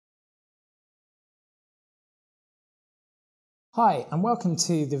Hi, and welcome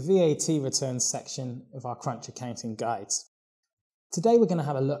to the VAT returns section of our Crunch Accounting Guides. Today we're going to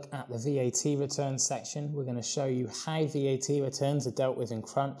have a look at the VAT returns section. We're going to show you how VAT returns are dealt with in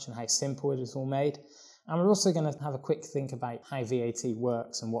Crunch and how simple it is all made. And we're also going to have a quick think about how VAT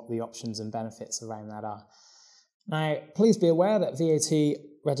works and what the options and benefits around that are. Now, please be aware that VAT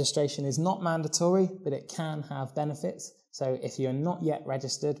registration is not mandatory, but it can have benefits. So if you're not yet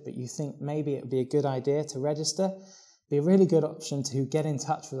registered, but you think maybe it would be a good idea to register, be a really good option to get in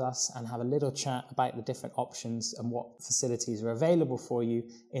touch with us and have a little chat about the different options and what facilities are available for you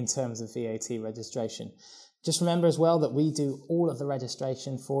in terms of VAT registration. Just remember as well that we do all of the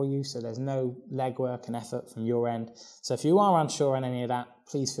registration for you, so there's no legwork and effort from your end. So if you are unsure on any of that,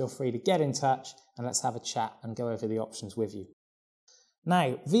 please feel free to get in touch and let's have a chat and go over the options with you.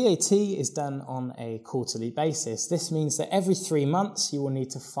 Now, VAT is done on a quarterly basis. This means that every 3 months you will need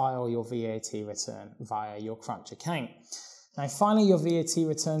to file your VAT return via your Crunch account. Now, filing your VAT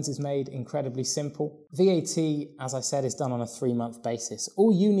returns is made incredibly simple. VAT, as I said, is done on a 3-month basis.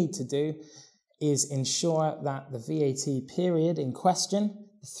 All you need to do is ensure that the VAT period in question,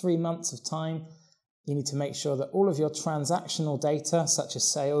 the 3 months of time, you need to make sure that all of your transactional data, such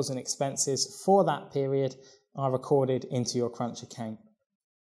as sales and expenses for that period, are recorded into your Crunch account.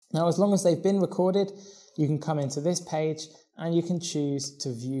 Now, as long as they've been recorded, you can come into this page and you can choose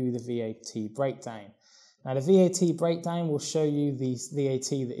to view the VAT breakdown. Now, the VAT breakdown will show you the VAT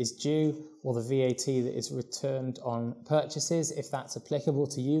that is due or the VAT that is returned on purchases, if that's applicable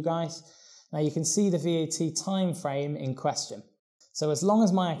to you guys. Now, you can see the VAT time frame in question. So as long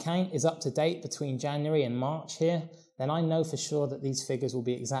as my account is up to date between January and March here, then I know for sure that these figures will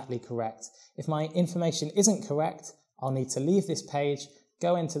be exactly correct. If my information isn't correct, I'll need to leave this page,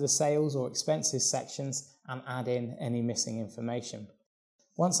 go into the sales or expenses sections and add in any missing information.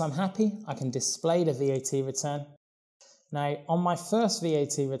 Once I'm happy, I can display the VAT return. Now, on my first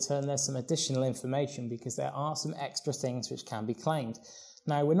VAT return, there's some additional information because there are some extra things which can be claimed.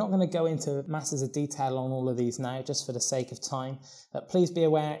 Now, we're not going to go into masses of detail on all of these now, just for the sake of time, but please be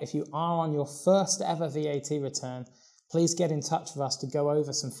aware if you are on your first ever VAT return, please get in touch with us to go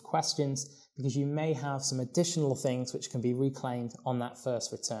over some questions because you may have some additional things which can be reclaimed on that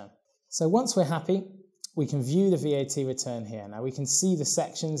first return. So once we're happy, we can view the VAT return here. Now we can see the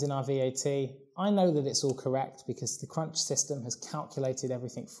sections in our VAT. I know that it's all correct because the Crunch system has calculated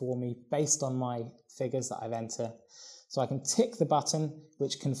everything for me based on my figures that I've entered. So I can tick the button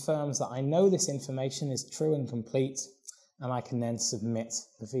which confirms that I know this information is true and complete, and I can then submit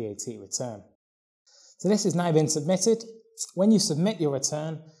the VAT return. So this has now been submitted. When you submit your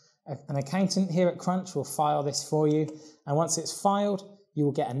return, an accountant here at Crunch will file this for you, and once it's filed, you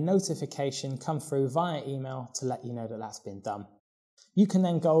will get a notification come through via email to let you know that that's been done. You can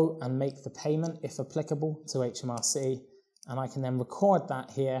then go and make the payment, if applicable, to HMRC, and I can then record that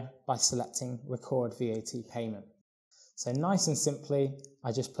here by selecting Record VAT Payment. So nice and simply,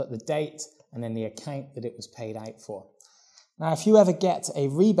 I just put the date and then the account that it was paid out for. Now, if you ever get a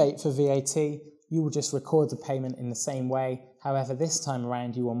rebate for VAT, you will just record the payment in the same way. However, this time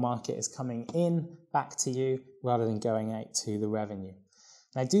around, you will mark it as coming in back to you rather than going out to the revenue.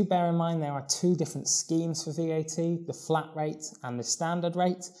 Now, do bear in mind there are 2 different schemes for VAT, the flat rate and the standard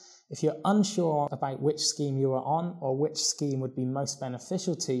rate. If you're unsure about which scheme you are on or which scheme would be most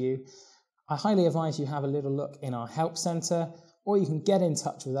beneficial to you, I highly advise you have a little look in our help centre, or you can get in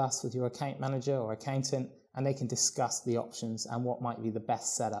touch with us with your account manager or accountant and they can discuss the options and what might be the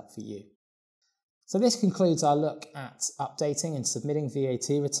best setup for you. So this concludes our look at updating and submitting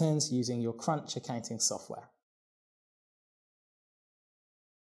VAT returns using your Crunch accounting software.